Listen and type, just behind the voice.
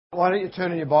Why don't you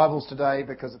turn in your Bibles today,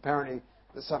 because apparently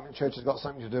church has got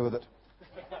something to do with it.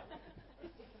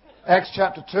 Acts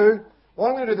chapter 2. What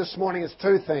I'm going to do this morning is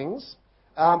two things.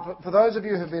 For those of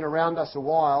you who have been around us a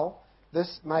while,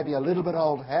 this may be a little bit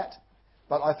old hat,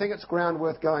 but I think it's ground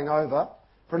worth going over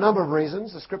for a number of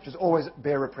reasons. The scriptures always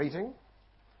bear repeating.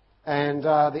 And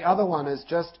the other one is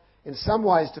just, in some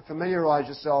ways, to familiarise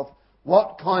yourself,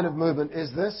 what kind of movement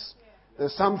is this?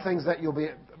 There's some things that you'll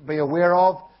be aware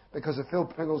of because of Phil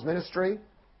Pringle's ministry.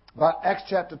 But Acts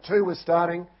chapter 2 we're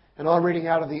starting, and I'm reading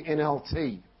out of the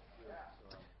NLT,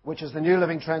 which is the New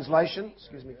Living Translation.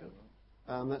 Excuse me,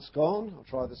 Phil. That's gone. I'll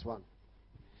try this one.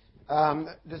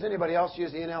 Does anybody else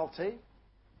use the NLT?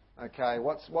 Okay,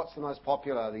 what's the most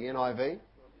popular? The NIV?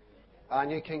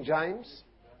 New King James?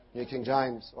 New King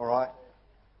James, all right.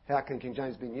 How can King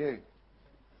James be new?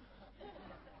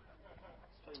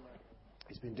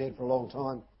 He's been dead for a long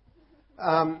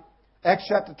time. Acts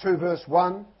chapter 2 verse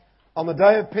 1. On the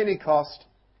day of Pentecost,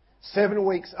 7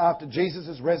 weeks after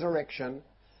Jesus' resurrection,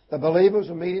 the believers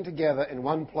were meeting together in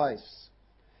one place.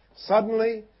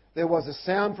 Suddenly, there was a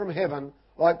sound from heaven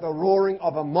like the roaring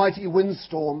of a mighty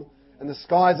windstorm in the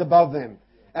skies above them,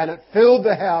 and it filled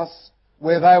the house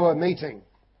where they were meeting.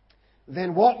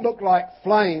 Then what looked like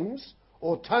flames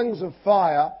or tongues of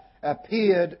fire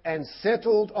appeared and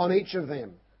settled on each of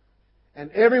them. And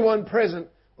everyone present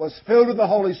was filled with the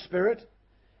Holy Spirit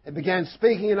and began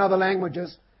speaking in other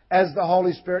languages as the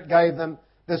Holy Spirit gave them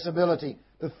this ability.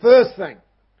 The first thing,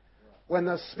 when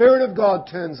the Spirit of God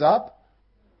turns up,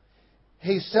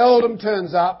 He seldom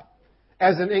turns up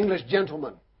as an English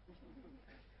gentleman.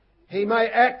 He may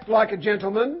act like a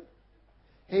gentleman,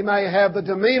 He may have the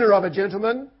demeanour of a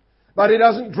gentleman, but He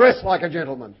doesn't dress like a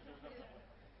gentleman.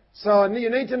 So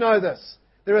you need to know this.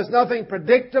 There is nothing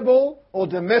predictable or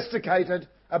domesticated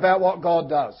about what God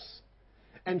does.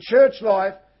 And church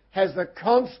life has the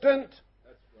constant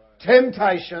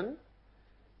temptation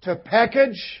to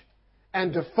package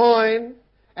and define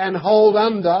and hold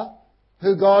under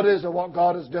who God is or what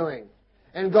God is doing.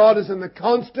 And God is in the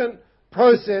constant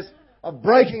process of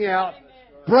breaking out.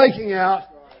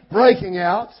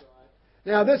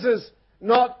 Now this is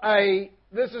not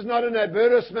an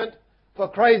advertisement for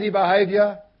crazy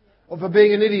behaviour or for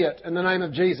being an idiot in the name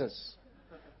of Jesus.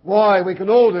 Why? We can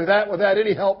all do that without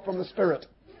any help from the Spirit.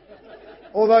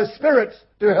 Although spirits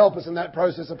do help us in that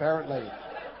process, apparently.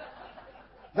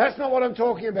 That's not what I'm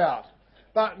talking about.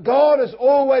 But God is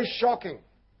always shocking,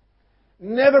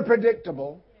 never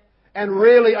predictable, and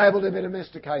rarely able to be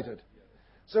domesticated.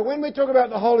 So when we talk about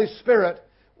the Holy Spirit,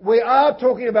 we are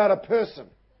talking about a person.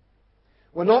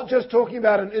 We're not just talking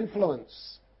about an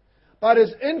influence. But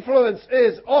His influence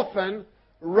is often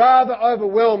rather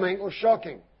overwhelming or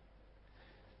shocking.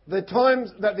 The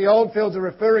times that the Oldfields are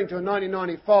referring to in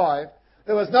 1995,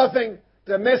 there was nothing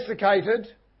domesticated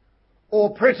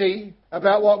or pretty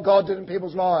about what God did in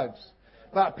people's lives.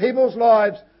 But people's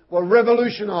lives were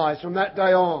revolutionised from that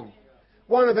day on.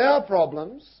 One of our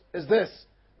problems is this.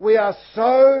 We are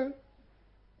so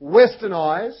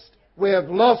westernised, we have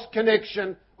lost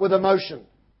connection with emotion.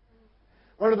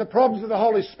 One of the problems with the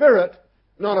Holy Spirit,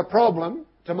 not a problem,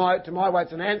 to my way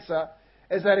it's an answer,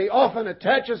 is that He often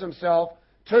attaches Himself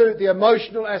to the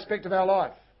emotional aspect of our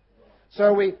life.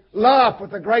 So we laugh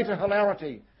with a greater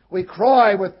hilarity. We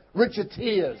cry with richer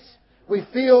tears. We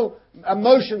feel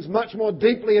emotions much more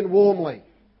deeply and warmly.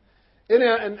 In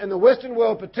the Western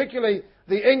world, particularly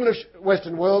the English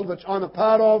Western world, which I'm a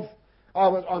part of,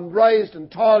 I'm raised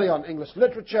entirely on English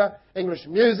literature, English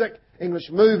music, English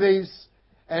movies,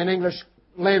 and English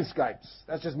landscapes.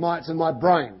 That's just it's in my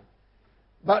brain.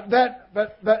 But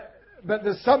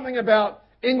there's something about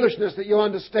Englishness that you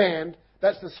understand.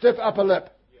 That's the stiff upper lip.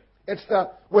 It's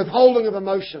the withholding of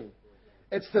emotion.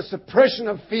 It's the suppression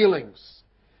of feelings.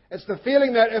 It's the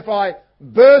feeling that if I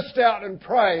burst out in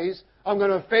praise, I'm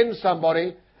going to offend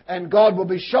somebody and God will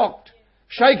be shocked,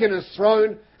 shake in His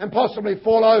throne and possibly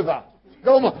fall over.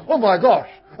 Oh my gosh.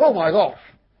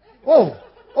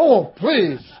 Oh,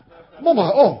 please.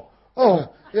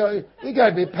 He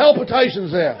gave me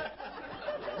palpitations there.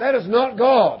 That is not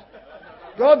God.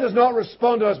 God does not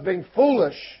respond to us being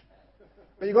foolish.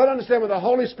 But you've got to understand when the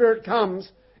Holy Spirit comes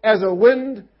as a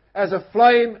wind, as a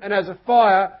flame, and as a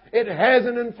fire, it has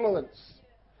an influence.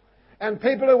 And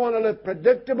people who want to live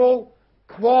predictable,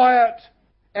 quiet,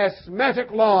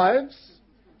 asthmatic lives,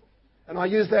 and I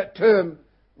use that term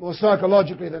more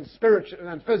psychologically than spiritually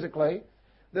than physically,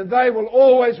 then they will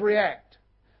always react.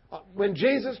 When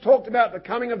Jesus talked about the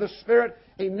coming of the Spirit,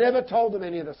 He never told them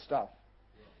any of this stuff.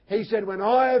 He said, when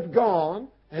I have gone,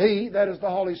 He, that is the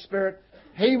Holy Spirit,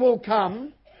 He will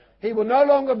come. He will no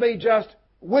longer be just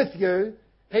with you.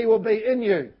 He will be in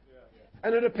you.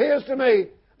 And it appears to me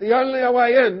the only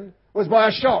way in was by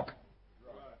a shock.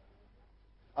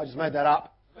 I just made that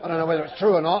up. I don't know whether it's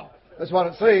true or not. That's what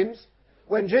it seems.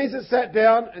 When Jesus sat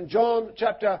down in John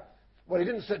chapter... Well, he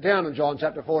didn't sit down in John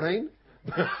chapter 14.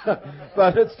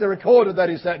 But it's recorded that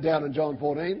he sat down in John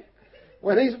 14.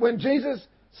 When Jesus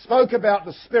spoke about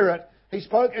the Spirit, he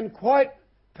spoke in quite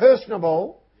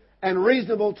personable and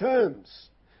reasonable terms.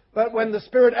 But when the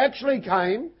Spirit actually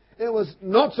came, it was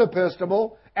not so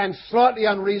personable and slightly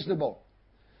unreasonable.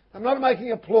 I'm not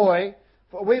making a ploy,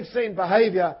 for we've seen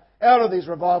behaviour out of these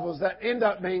revivals that end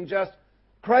up being just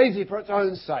crazy for its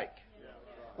own sake.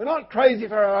 We're not crazy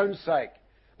for our own sake.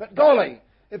 But golly,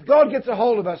 if God gets a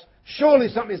hold of us, surely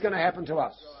something's going to happen to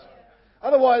us.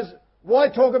 Otherwise, why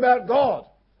talk about God?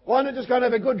 Why not just go and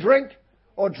have a good drink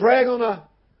or drag on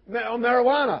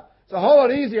marijuana? It's a whole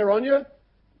lot easier on you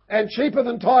and cheaper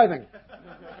than tithing.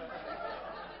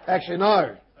 Actually,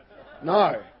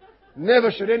 no.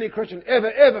 Never should any Christian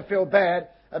ever feel bad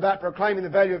about proclaiming the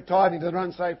value of tithing to their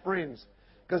unsaved friends,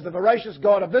 because the voracious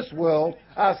God of this world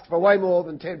asks for way more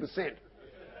than 10%.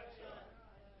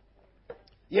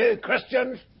 You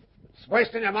Christians,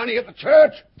 wasting your money at the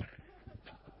church.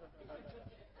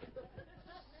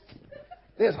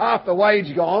 There's half the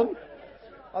wage gone.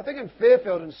 I think in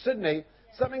Fairfield in Sydney,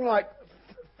 something like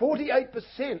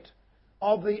 48%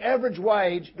 of the average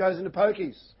wage goes into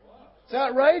pokies. It's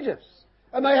outrageous.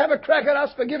 And they have a crack at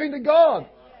us for giving to God.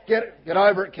 Get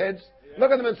over it, kids.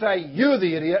 Look at them and say, you're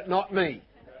the idiot, not me.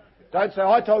 Don't say,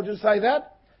 I told you to say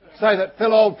that. Say that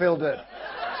Phil Oldfield did.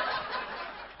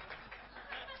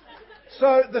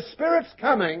 So the Spirit's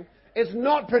coming is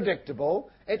not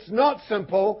predictable, it's not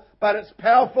simple, but it's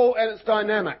powerful and it's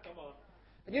dynamic.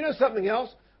 And you know something else?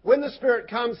 When the Spirit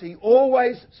comes, He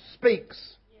always speaks.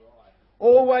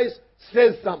 Always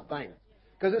says something.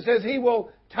 Because it says He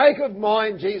will take of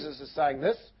mine, Jesus is saying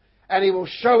this, and He will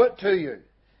show it to you.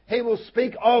 He will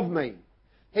speak of me.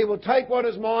 He will take what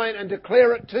is mine and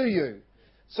declare it to you.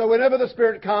 So whenever the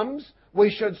Spirit comes, we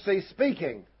should see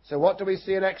speaking. So what do we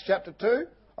see in Acts chapter 2?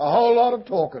 A whole lot of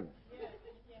talking.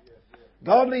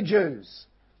 Godly Jews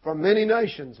from many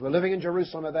nations were living in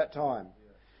Jerusalem at that time.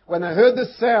 When they heard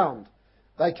this sound,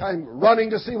 they came running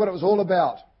to see what it was all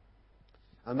about.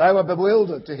 And they were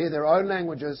bewildered to hear their own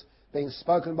languages being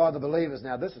spoken by the believers.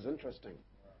 Now this is interesting.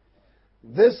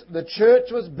 The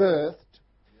church was birthed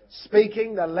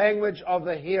speaking the language of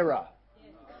the hearer.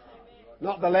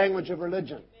 Not the language of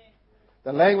religion.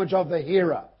 The language of the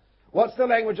hearer. What's the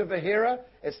language of the hearer?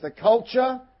 It's the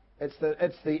culture, it's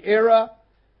the era,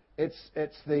 it's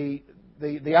the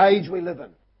age we live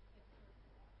in.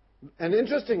 And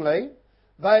interestingly,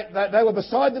 they were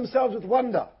beside themselves with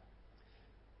wonder.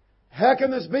 How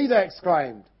can this be, they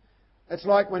exclaimed. It's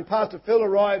like when Pastor Phil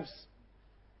arrives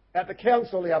at the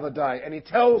council the other day and he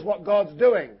tells what God's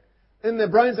doing. In their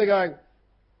brains they're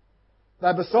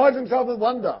beside themselves with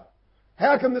wonder.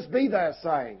 How can this be, they are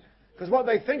saying. Because what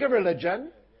they think of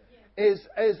religion is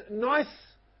nice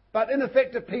but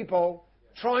ineffective people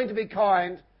trying to be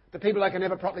kind to people they can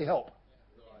never properly help.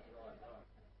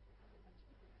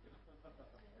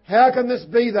 How can this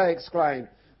be, they exclaimed.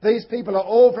 These people are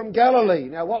all from Galilee.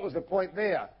 Now what was the point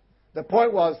there? The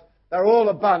point was they're all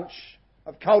a bunch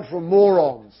of cultural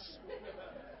morons.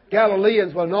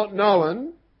 Galileans were not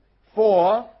known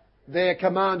for their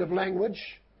command of language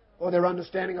or their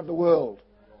understanding of the world.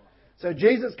 So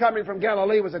Jesus coming from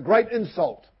Galilee was a great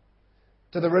insult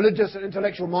to the religious and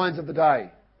intellectual minds of the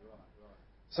day.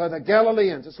 So the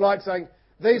Galileans, it's like saying,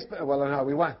 we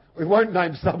won't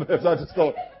name suburbs. I just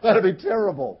thought, that'd be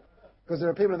terrible. Because there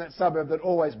are people in that suburb that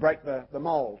always break the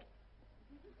mould.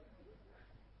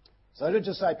 So I did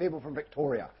just say people from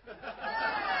Victoria.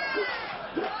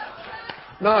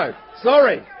 No,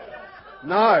 sorry.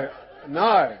 No.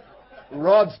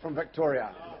 Rod's from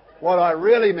Victoria. What I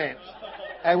really meant,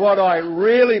 and what I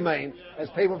really mean, is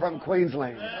people from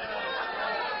Queensland.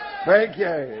 Thank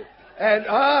you. And,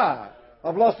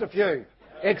 I've lost a few.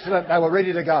 Excellent, they were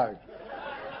ready to go.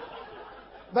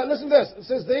 But listen to this. It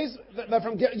says they're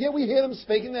from, we hear them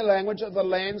speaking their language of the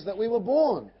lands that we were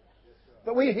born.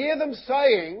 But we hear them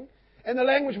saying, in the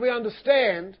language we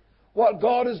understand, what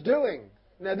God is doing.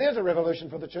 Now there's a revolution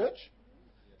for the church.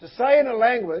 To say in a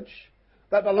language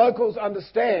that the locals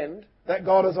understand that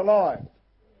God is alive.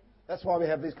 That's why we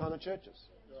have these kind of churches.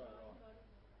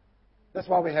 That's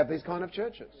why we have these kind of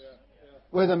churches.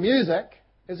 Where the music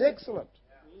is excellent.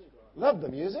 Love the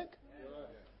music.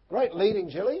 Great leading,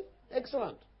 Jilly.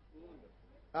 Excellent.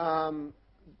 And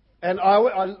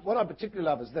what I particularly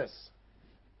love is this.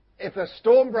 If a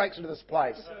storm breaks into this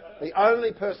place, the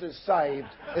only person who's saved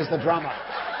is the drummer.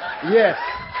 Yes.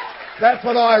 That's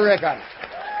what I reckon.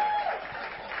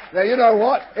 Now, you know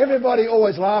what? Everybody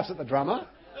always laughs at the drummer,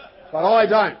 but I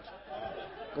don't.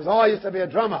 Because I used to be a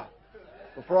drummer.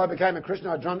 Before I became a Christian,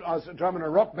 I was a drummer in a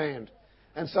rock band.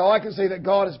 And so I can see that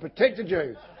God has protected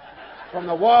you from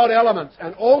the wild elements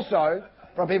and also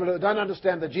from people who don't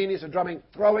understand the genius of drumming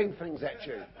throwing things at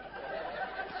you.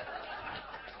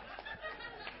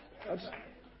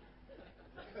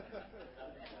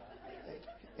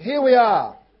 Here we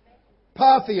are.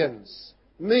 Parthians,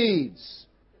 Medes,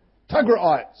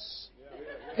 Tigrites,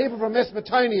 people from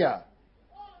Mesopotamia,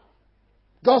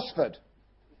 Gosford,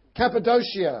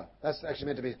 Cappadocia, that's actually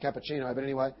meant to be cappuccino, but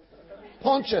anyway,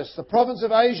 Pontus, the province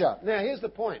of Asia. Now, here's the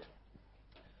point.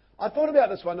 I thought about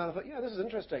this one and I thought, this is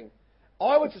interesting.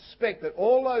 I would suspect that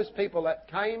all those people that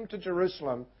came to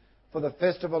Jerusalem for the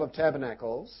Festival of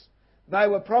Tabernacles, they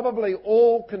were probably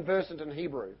all conversant in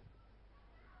Hebrew.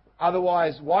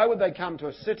 Otherwise, why would they come to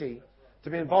a city to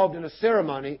be involved in a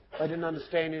ceremony they didn't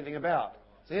understand anything about?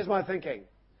 So here's my thinking.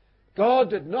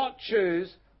 God did not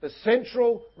choose the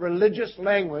central religious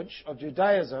language of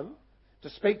Judaism to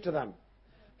speak to them.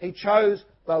 He chose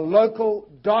the local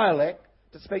dialect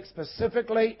to speak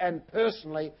specifically and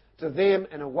personally to them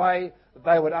in a way that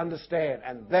they would understand.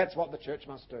 And that's what the church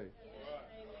must do.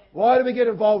 Why do we get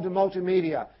involved in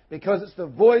multimedia? Because it's the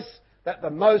voice that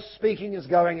the most speaking is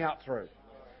going out through.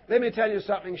 Let me tell you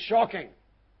something shocking.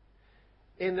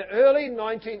 In the early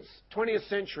 20th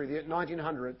century, the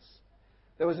 1900s,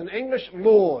 there was an English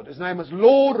lord. His name was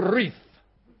Lord Reith.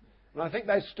 And I think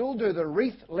they still do the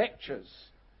Reith lectures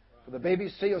for the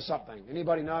BBC or something.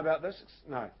 Anybody know about this?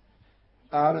 No.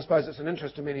 I suppose it's an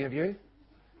interest to many of you.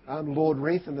 Lord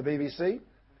Reith and the BBC.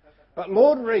 But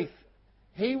Lord Reith,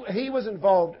 he was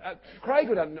involved. Craig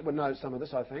would know some of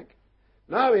this, I think.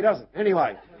 No, he doesn't.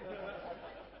 Anyway,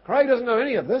 Craig doesn't know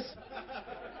any of this.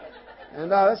 And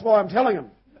that's why I'm telling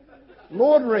him.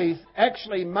 Lord Reith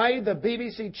actually made the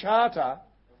BBC Charter.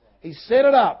 He set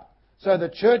it up so the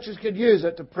churches could use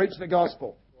it to preach the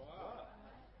gospel.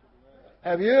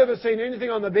 Have you ever seen anything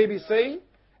on the BBC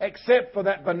except for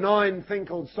that benign thing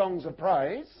called Songs of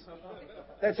Praise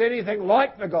that's anything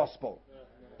like the gospel?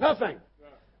 Nothing.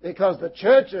 Because the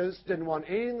churches didn't want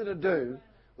anything to do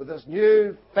with this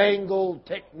new fangled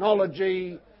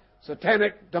technology,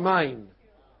 satanic domain.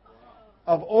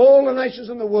 Of all the nations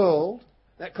in the world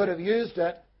that could have used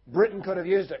it, Britain could have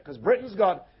used it. Because Britain's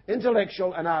got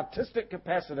intellectual and artistic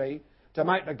capacity to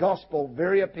make the gospel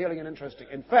very appealing and interesting.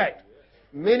 In fact,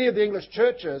 many of the English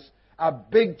churches are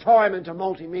big time into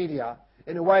multimedia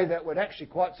in a way that would actually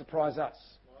quite surprise us.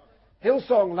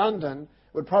 Hillsong London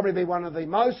would probably be one of the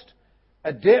most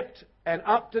adept and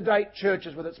up-to-date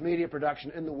churches with its media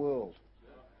production in the world.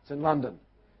 It's in London.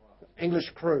 English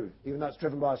crew, even though it's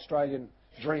driven by Australian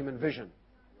dream and vision.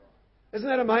 Isn't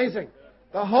that amazing?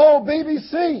 The whole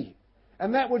BBC.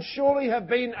 And that would surely have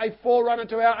been a forerunner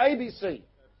to our ABC.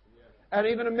 And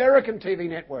even American TV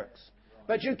networks.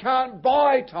 But you can't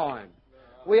buy time.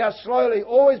 We are slowly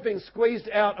always being squeezed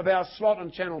out of our slot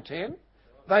on Channel 10.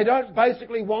 They don't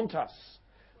basically want us.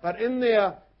 But in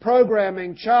their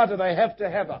programming charter, they have to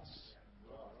have us.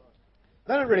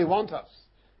 They don't really want us.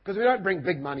 Because we don't bring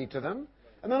big money to them.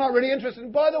 And they're not really interested.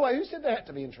 And by the way, who said they had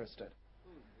to be interested?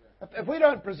 If we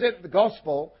don't present the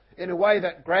gospel in a way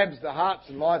that grabs the hearts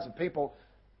and lives of people,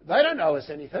 they don't owe us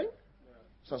anything.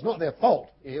 So it's not their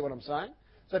fault. You hear what I'm saying?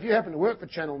 So if you happen to work for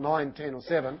Channel 9, 10 or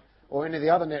 7, or any of the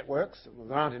other networks, well,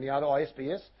 there aren't any other, or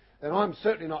SBS, then I'm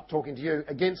certainly not talking to you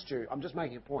against you. I'm just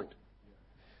making a point.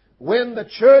 When the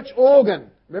church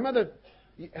organ, remember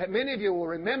that many of you will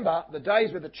remember the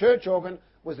days where the church organ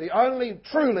was the only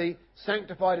truly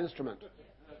sanctified instrument.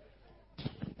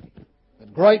 The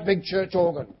great big church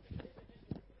organ.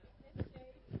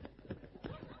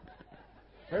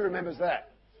 Who remembers that?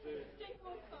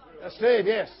 Steve,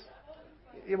 yes.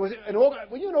 It was an organ.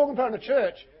 Were you an organ player in the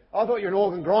church? I thought you were an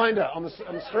organ grinder on the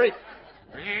street.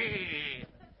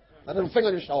 That little thing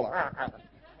on your shoulder.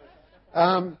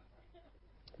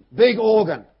 Big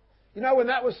organ. You know, when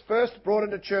that was first brought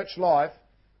into church life,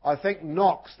 I think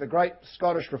Knox, the great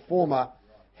Scottish reformer,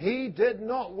 he did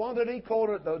not want it. He called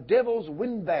it the devil's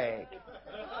windbag.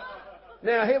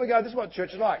 Now, here we go. This is what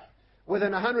church is like.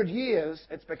 Within 100 years,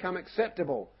 it's become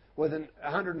acceptable. Within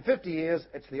 150 years,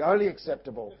 it's the only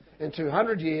acceptable. In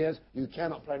 200 years, you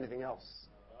cannot play anything else.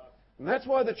 And that's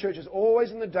why the church is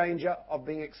always in the danger of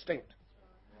being extinct.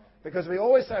 Because we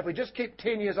always say, if we just keep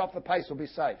 10 years off the pace, we'll be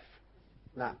safe.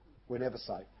 No, we're never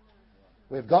safe.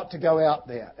 We've got to go out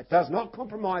there. It does not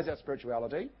compromise our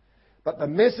spirituality, but the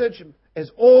message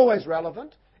is always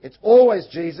relevant. It's always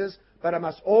Jesus, but it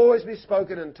must always be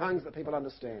spoken in tongues that people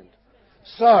understand.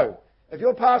 So, if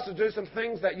your pastor do some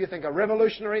things that you think are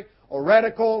revolutionary or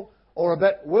radical or a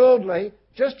bit worldly,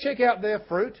 just check out their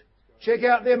fruit, check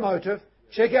out their motive,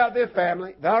 check out their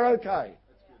family. They're okay.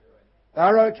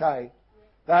 They're okay.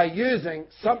 They're using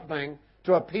something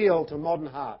to appeal to modern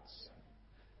hearts.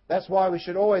 That's why we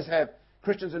should always have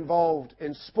Christians involved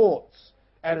in sports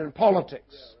and in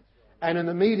politics and in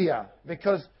the media,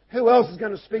 because who else is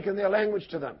going to speak in their language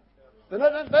to them? They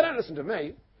don't listen to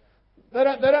me. They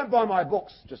don't buy my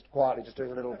books. Just quietly, just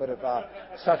doing a little bit of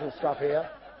subtle stuff here.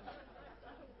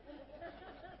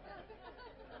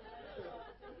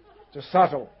 Just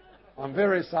subtle. I'm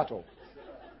very subtle.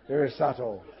 Very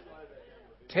subtle.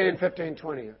 10, 15,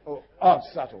 20. Oh,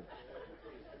 subtle.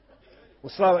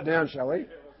 We'll slow it down, shall we?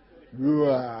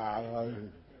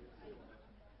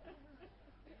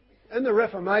 In the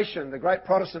Reformation, the great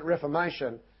Protestant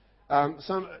Reformation,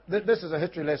 this is a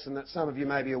history lesson that some of you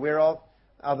may be aware of,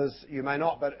 others you may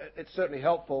not, but it's certainly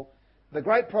helpful. The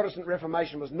great Protestant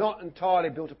Reformation was not entirely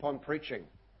built upon preaching.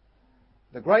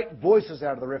 The great voices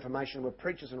out of the Reformation were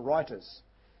preachers and writers.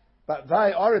 But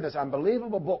I read this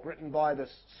unbelievable book written by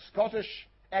this Scottish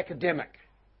academic,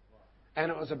 and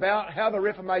it was about how the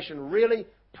Reformation really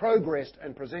progressed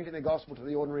in presenting the gospel to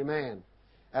the ordinary man.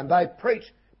 And they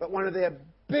preached, but one of their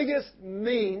biggest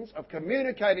means of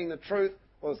communicating the truth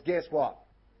was, guess what?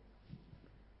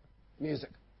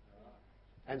 Music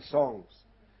and songs.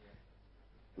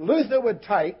 Luther would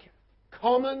take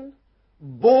common,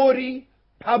 bawdy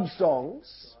pub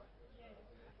songs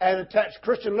and attach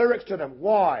Christian lyrics to them.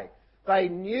 Why? They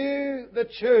knew the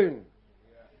tune.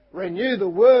 They knew the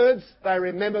words, they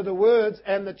remember the words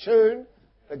and the tune.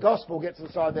 The gospel gets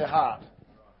inside their heart.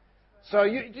 So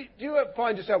do you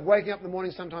find yourself waking up in the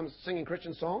morning sometimes singing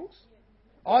Christian songs?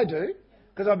 I do,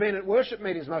 because I've been at worship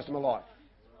meetings most of my life.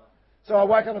 So I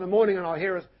wake up in the morning and I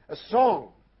hear a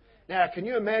song. Now, can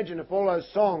you imagine if all those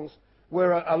songs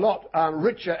were a lot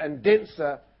richer and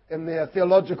denser in their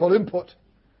theological input,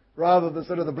 rather than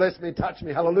sort of the bless me, touch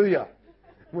me, hallelujah,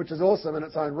 which is awesome in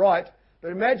its own right.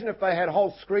 But imagine if they had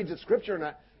whole screeds of Scripture in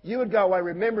it. You would go away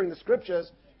remembering the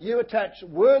Scriptures. You attach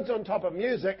words on top of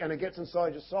music and it gets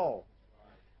inside your soul.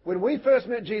 When we first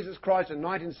met Jesus Christ in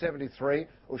 1973,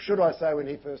 or should I say when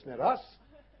he first met us,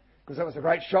 because that was a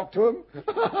great shock to him.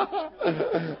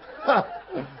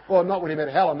 Well, not when he met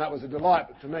Helen, that was a delight,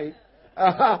 but to me.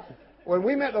 When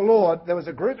we met the Lord, there was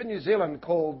a group in New Zealand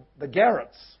called the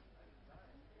Garretts.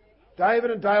 David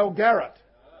and Dale Garrett.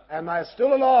 And they are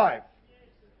still alive.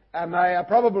 And they are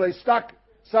probably stuck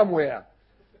somewhere.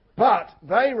 But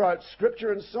they wrote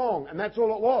Scripture and song, and that's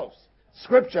all it was.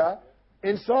 Scripture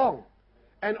in song.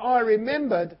 And I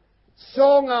remembered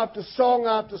song after song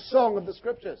after song of the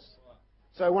Scriptures.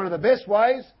 So one of the best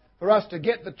ways for us to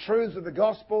get the truths of the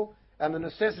gospel and the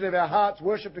necessity of our heart's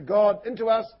worship to God into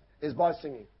us is by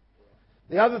singing.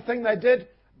 The other thing they did,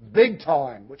 big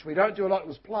time, which we don't do a lot,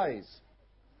 was plays.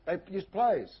 They used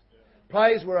plays.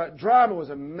 Plays were drama was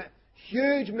a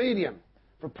huge medium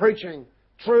for preaching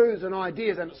truths and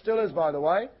ideas, and it still is, by the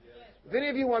way. If any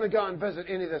of you want to go and visit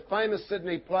any of the famous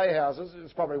Sydney playhouses,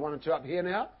 there's probably one or two up here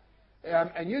now,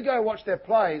 and you go watch their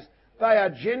plays, they are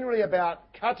generally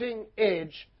about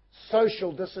cutting-edge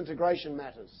social disintegration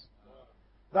matters.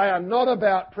 They are not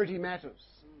about pretty matters.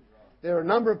 There are a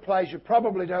number of plays you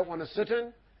probably don't want to sit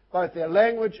in, both their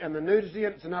language and the nudity,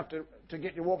 and it's enough to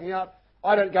get you walking out.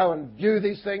 I don't go and view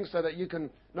these things so that you can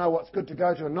know what's good to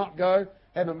go to and not go.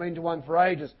 Haven't been to one for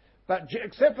ages. But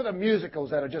except for the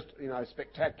musicals that are just,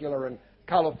 spectacular and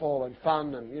colourful and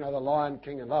fun and, the Lion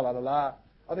King and la la la la,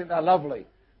 I think they're lovely.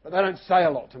 But they don't say a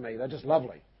lot to me. They're just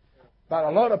lovely. But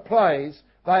a lot of plays,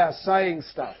 they are saying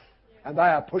stuff. And they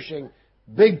are pushing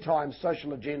big-time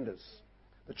social agendas.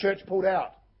 The church pulled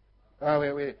out. Oh,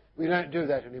 we don't do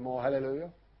that anymore. Hallelujah.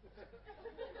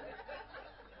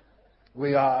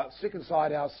 We are sick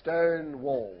inside our stone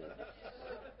wall.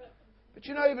 But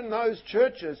even those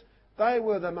churches, they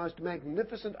were the most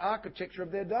magnificent architecture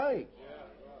of their day.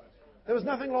 There was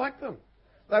nothing like them.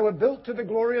 They were built to the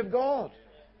glory of God.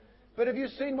 But have you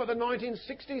seen what the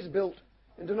 1960s built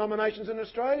in denominations in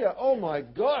Australia? Oh my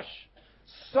gosh!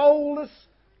 Soulless,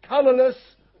 colourless,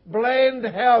 bland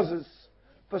houses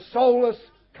for soulless,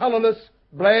 colourless,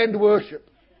 bland worship.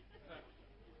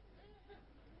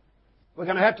 We're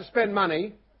going to have to spend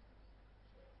money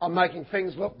on making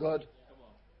things look good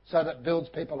so that builds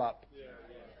people up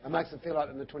and makes them feel like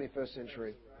in the 21st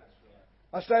century.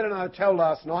 I stayed in a hotel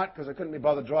last night because I couldn't be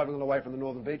bothered driving all the way from the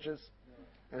northern beaches.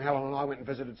 And Helen and I went and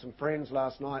visited some friends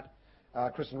last night.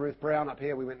 Chris and Ruth Brown up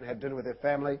here, we went and had dinner with their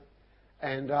family.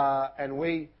 And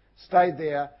we stayed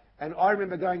there. And I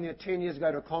remember going there 10 years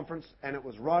ago to a conference, and it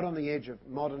was right on the edge of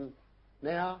modern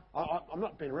now. I'm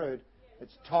not being rude.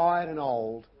 It's tired and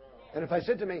old. And if they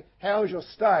said to me, how was your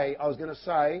stay? I was going to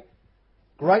say,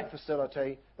 great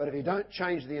facility, but if you don't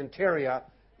change the interior,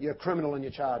 you're a criminal in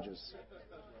your charges.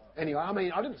 Anyway, I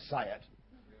mean, I didn't say it.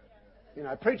 You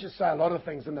know, preachers say a lot of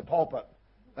things in the pulpit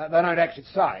that they don't actually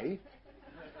say.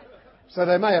 So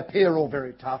they may appear all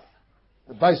very tough,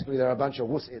 but basically they're a bunch of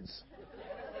wussheads.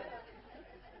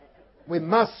 We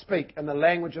must speak in the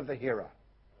language of the hearer.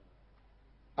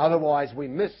 Otherwise we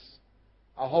miss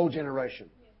a whole generation.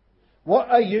 What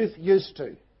are youth used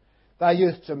to? They're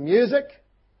used to music,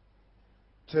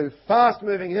 to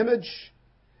fast-moving image,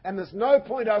 and there's no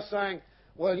point us saying,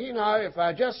 well, you know, if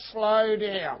they just slow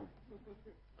down,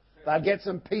 they'll get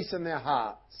some peace in their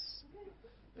hearts.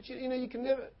 But, you know, you can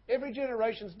never... Every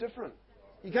generation's different.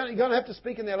 You're going to have to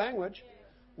speak in their language.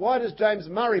 Why does James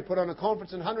Murray put on a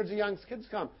conference and hundreds of young kids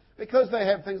come? Because they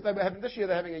have things... This year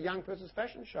they're having a young person's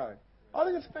fashion show. I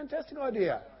think it's a fantastic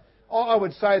idea. I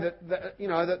would say that you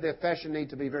know, that their fashion need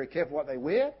to be very careful what they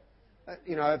wear.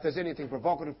 You know, if there's anything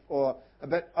provocative or a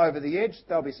bit over the edge,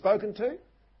 they'll be spoken to.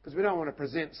 Because we don't want to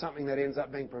present something that ends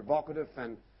up being provocative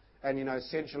and you know,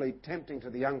 essentially tempting to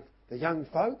the young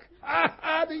folk.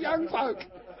 The young folk!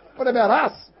 What about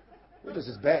us? Well, this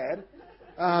is bad.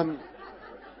 That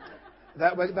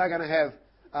they're going to have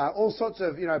all sorts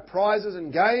of, you know, prizes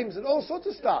and games and all sorts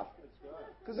of stuff.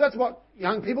 Because that's what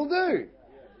young people do.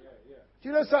 Do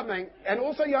you know something? And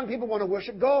also young people want to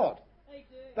worship God.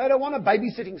 They don't want a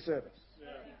babysitting service.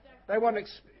 They want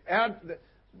I'll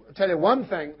tell you one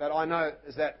thing that I know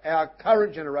is that our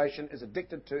current generation is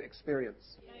addicted to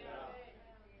experience.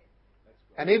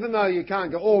 And even though you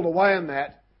can't go all the way in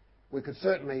that, we could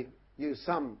certainly use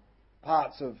some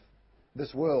parts of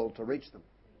this world to reach them.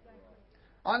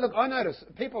 I notice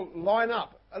people line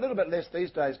up, a little bit less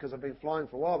these days because I've been flying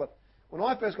for a while, but when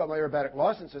I first got my aerobatic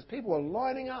licenses, people were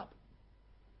lining up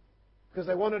because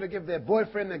they wanted to give their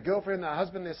boyfriend, their girlfriend, their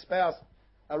husband, their spouse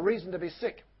a reason to be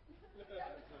sick.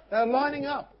 They were lining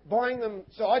up, buying them.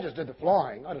 So I just did the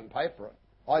flying. I didn't pay for it.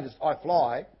 I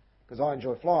fly because I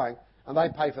enjoy flying, and they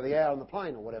pay for the hour on the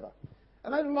plane or whatever.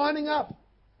 And they were lining up.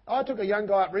 I took a young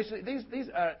guy up recently. These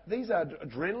are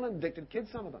adrenaline-addicted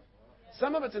kids, some of them.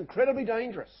 Some of it's incredibly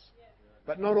dangerous,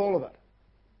 but not all of it.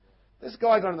 This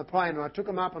guy got on the plane, and I took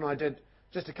him up, and I did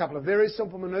just a couple of very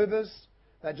simple manoeuvres.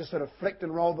 They just sort of flicked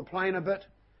and rolled the plane a bit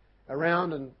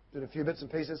around and did a few bits and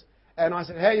pieces. And I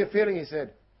said, how are you feeling? He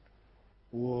said,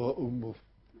 not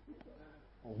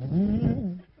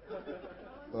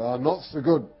so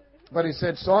good. But he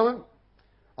said, Simon,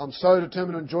 I'm so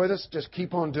determined to enjoy this, just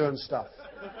keep on doing stuff.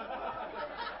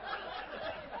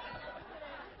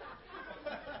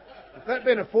 If that had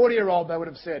been a 40-year-old, they would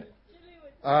have said,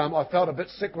 I felt a bit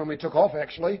sick when we took off,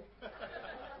 actually.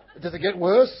 Does it get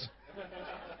worse?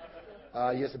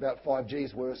 Yes, about 5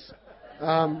 Gs worse.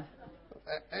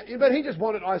 But he just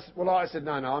wanted... I said,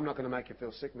 no, I'm not going to make you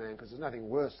feel sick, man, because there's nothing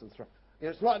worse than...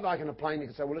 it's like in a plane, you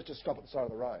can say, well, let's just stop at the side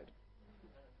of the road.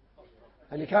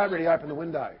 And you can't really open the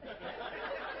window.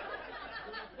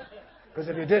 Because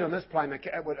if you did on this plane,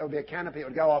 it would be a canopy, it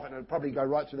would go off and it would probably go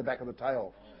right through the back of the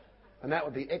tail. And that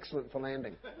would be excellent for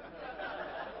landing.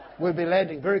 We'd be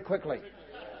landing very quickly.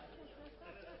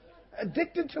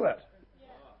 Addicted to it.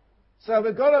 So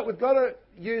we've got to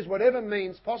use whatever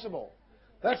means possible.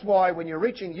 That's why when you're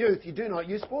reaching youth, you do not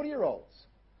use 40-year-olds.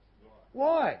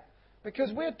 Why?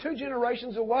 Because we're 2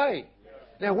 generations away.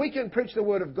 Now, we can preach the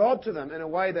Word of God to them in a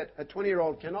way that a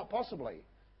 20-year-old cannot possibly,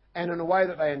 and in a way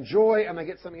that they enjoy and they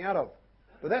get something out of.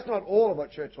 But that's not all of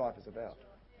what church life is about.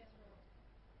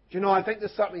 Do you know, I think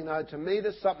there's something, though, to me,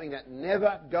 there's something that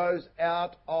never goes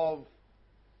out of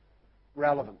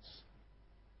relevance.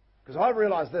 Because I've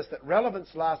realised this, that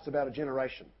relevance lasts about a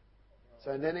generation.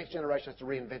 So the next generation has to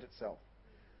reinvent itself.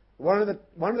 One of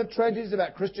the tragedies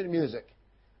about Christian music,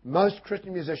 most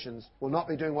Christian musicians will not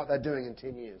be doing what they're doing in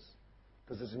 10 years.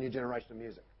 Because there's a new generation of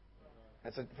music.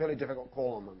 It's a fairly difficult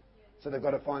call on them. So they've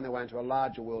got to find their way into a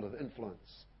larger world of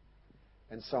influence.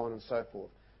 And so on and so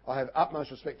forth. I have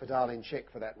utmost respect for Darlene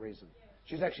Check for that reason.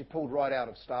 She's actually pulled right out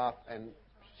of staff and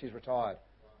she's retired.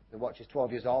 And she's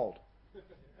 12 years old.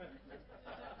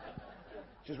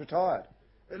 She's retired.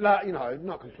 You know,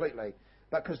 not completely.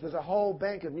 But because there's a whole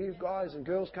bank of new guys and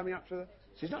girls coming up to her.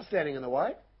 She's not standing in the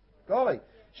way. Golly.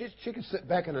 She could sit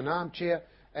back in an armchair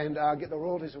and get the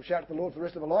royalties and shout to the Lord for the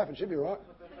rest of her life and she'll be right.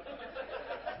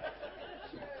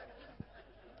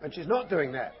 And she's not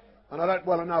doing that. And I don't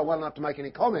know well enough to make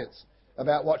any comments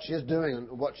about what she is doing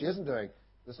and what she isn't doing.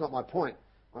 That's not my point.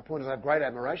 My point is I have great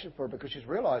admiration for her because she's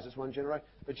realised it's one generation.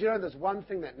 But you know, there's one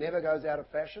thing that never goes out of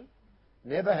fashion,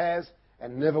 never has,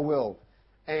 and never will.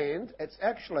 And it's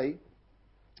actually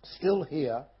still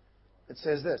here. It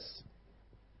says this.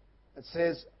 It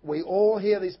says, we all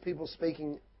hear these people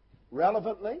speaking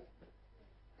relevantly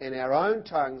in our own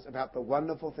tongues about the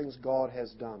wonderful things God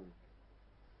has done.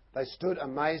 They stood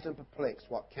amazed and perplexed.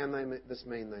 What can this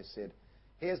mean, they said.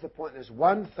 Here's the point. There's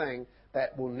one thing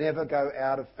that will never go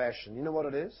out of fashion. You know what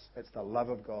it is? It's the love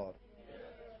of God.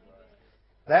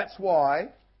 That's why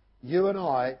you and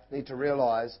I need to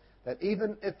realise that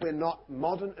even if we're not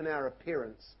modern in our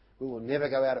appearance, we will never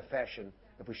go out of fashion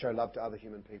if we show love to other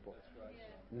human people.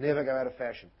 Never go out of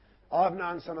fashion. I've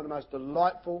known some of the most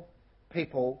delightful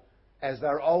people. As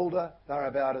they're older, they're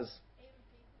about as,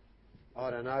 I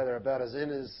don't know, they're about as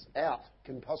in as out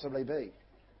can possibly be.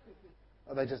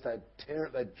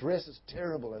 Their dress is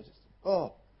terrible.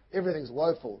 Everything's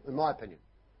woeful, in my opinion.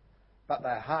 But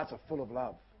their hearts are full of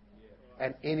love.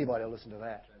 And anybody will listen to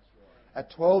that. A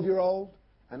 12-year-old,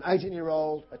 an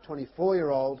 18-year-old, a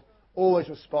 24-year-old always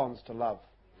responds to love.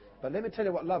 But let me tell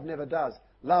you what love never does.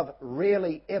 Love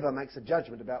rarely ever makes a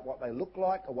judgment about what they look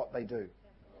like or what they do.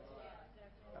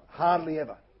 Hardly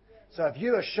ever. So if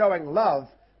you are showing love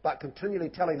but continually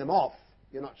telling them off,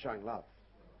 you're not showing love.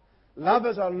 Love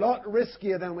is a lot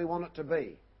riskier than we want it to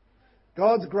be.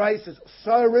 God's grace is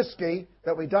so risky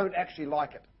that we don't actually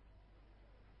like it.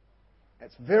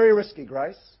 It's very risky,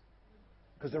 grace,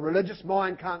 because the religious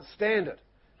mind can't stand it,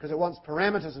 because it wants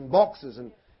parameters and boxes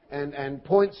and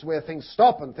points where things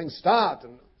stop and things start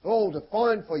and it's all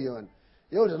defined for you, and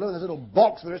you'll just live in this little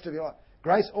box for the rest of your life.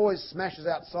 Grace always smashes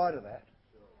outside of that.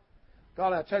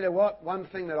 God, I tell you what, one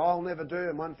thing that I'll never do,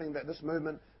 and one thing that this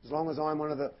movement, as long as I'm one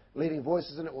of the leading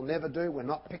voices in it, will never do, we're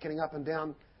not picketing up and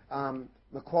down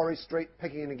Macquarie Street,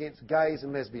 picketing against gays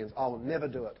and lesbians. I will never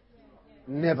do it.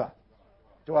 Never.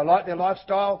 Do I like their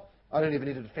lifestyle? I don't even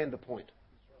need to defend the point.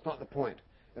 It's not the point.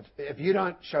 If you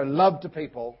don't show love to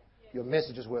people, your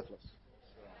message is worthless.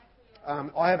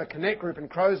 I have a connect group in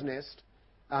Crow's Nest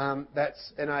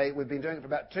we've been doing it for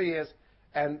about 2 years,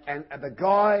 and the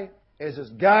guy is as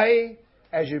gay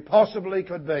as you possibly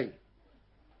could be.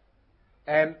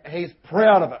 And he's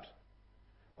proud of it.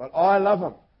 But I love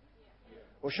him.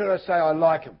 Or should I say I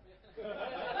like him?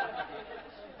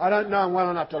 I don't know him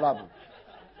well enough to love him.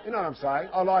 You know what I'm saying?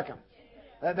 I like him.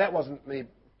 That wasn't me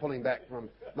pulling back from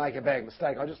make a bad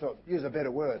mistake. I just thought, use a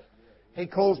better word. He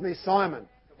calls me Simon.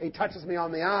 He touches me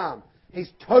on the arm.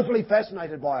 He's totally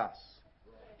fascinated by us.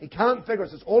 He can't figure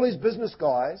us. It's all these business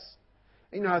guys.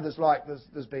 You know,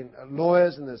 there's been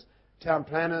lawyers and there's town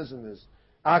planners and there's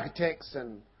architects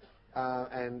and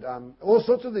all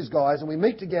sorts of these guys, and we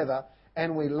meet together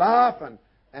and we laugh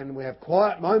and we have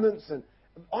quiet moments, and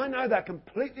I know they're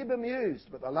completely bemused,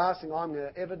 but the last thing I'm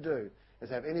going to ever do is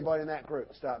have anybody in that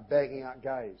group start bagging out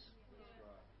gays.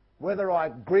 Whether I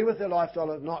agree with their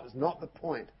lifestyle or not is not the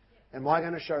point. Am I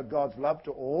going to show God's love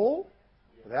to all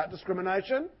without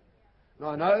discrimination? And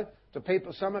I know to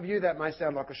people, some of you, that may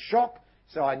sound like a shock.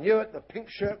 So I knew it. The pink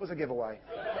shirt was a giveaway.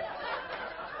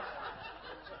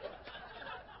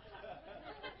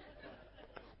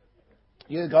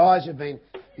 You guys, you've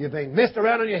been messed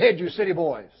around on your head, you city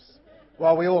boys.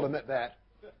 Well, we all admit that.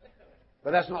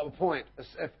 But that's not the point.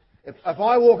 If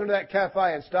I walk into that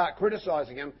cafe and start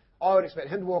criticising him, I would expect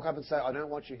him to walk up and say, I don't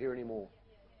want you here anymore.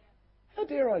 How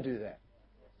dare I do that?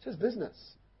 It's his business.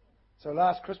 So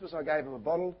last Christmas I gave him a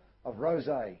bottle of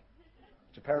rosé,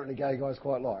 which apparently gay guys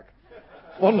quite like.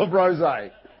 Bottle of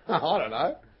rosé. I don't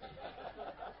know.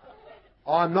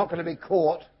 I'm not going to be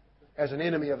caught as an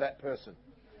enemy of that person.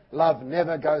 Love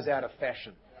never goes out of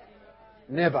fashion.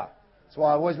 Never. That's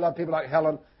why I always love people like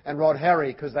Helen and Rod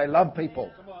Harry, because they love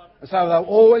people. And so they'll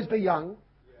always be young,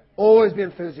 always be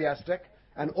enthusiastic,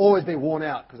 and always be worn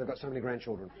out because they've got so many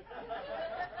grandchildren.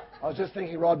 I was just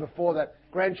thinking, Rod, before that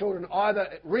grandchildren either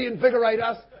reinvigorate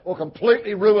us or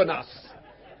completely ruin us.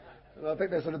 And I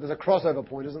think there's a crossover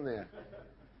point, isn't there?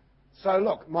 So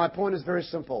look, my point is very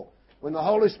simple. When the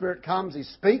Holy Spirit comes, He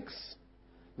speaks,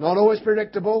 not always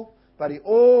predictable, but He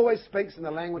always speaks in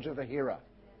the language of the hearer.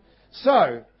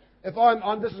 So,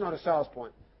 if this is not a sales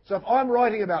point. So if I'm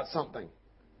writing about something,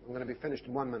 I'm going to be finished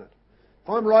in 1 minute. If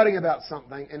I'm writing about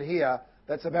something in here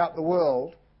that's about the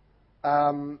world,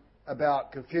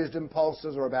 about confused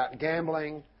impulses, or about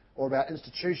gambling, or about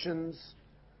institutions,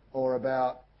 or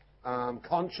about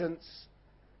conscience,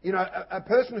 you know, a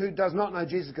person who does not know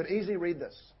Jesus could easily read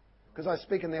this, because I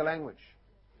speak in their language.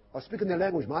 I speak in their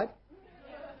language, mate.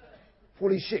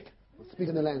 Fully shit. I speak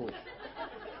in their language.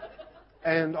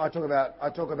 And I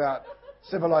talk about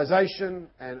civilization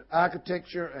and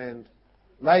architecture and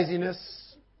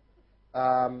laziness,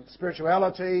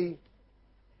 spirituality,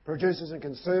 producers and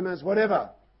consumers, whatever.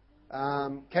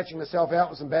 Catching myself out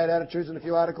with some bad attitudes in a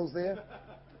few articles there.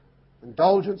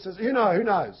 Indulgences, who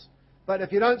knows? But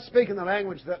if you don't speak in the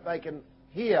language that they can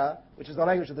hear, which is the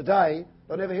language of the day,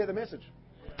 they'll never hear the message.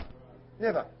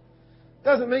 Never.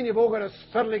 Doesn't mean you've all got to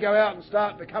suddenly go out and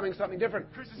start becoming something different.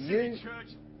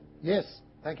 Yes,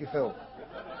 thank you, Phil.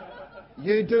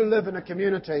 You do live in a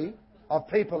community of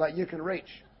people that you can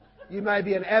reach. You may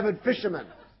be an avid fisherman.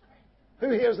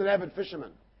 Who here is an avid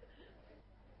fisherman?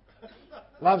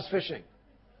 Loves fishing.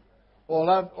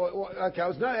 Okay, I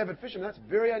was no avid fisherman. That's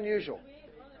very unusual.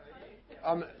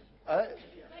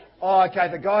 Okay,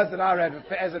 the guys that are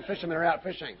avid fishermen are out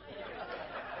fishing.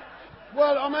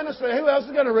 Well, I'm honestly, who else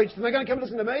is going to reach them? They're going to come and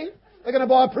listen to me? They're going to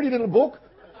buy a pretty little book?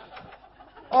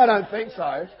 I don't think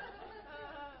so.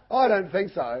 I don't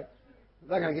think so.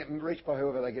 They're going to get reached by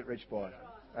whoever they get reached by.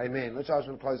 Amen. Let's ask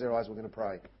them to close their eyes. We're going to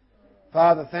pray.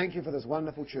 Father, thank you for this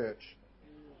wonderful church.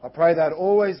 I pray they'd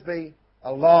always be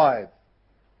alive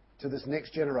to this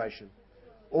next generation.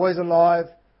 Always alive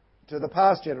to the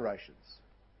past generations.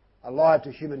 Alive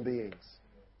to human beings.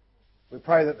 We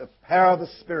pray that the power of the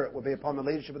Spirit will be upon the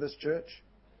leadership of this church.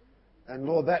 And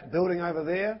Lord, that building over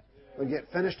there will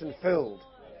get finished and filled.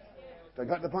 They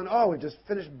got to the point, we've just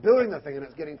finished building the thing and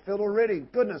it's getting filled already.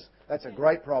 Goodness, that's a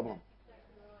great problem.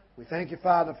 We thank you,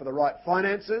 Father, for the right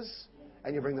finances,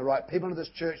 and you bring the right people into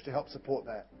this church to help support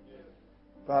that.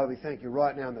 Father, we thank you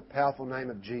right now in the powerful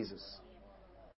name of Jesus.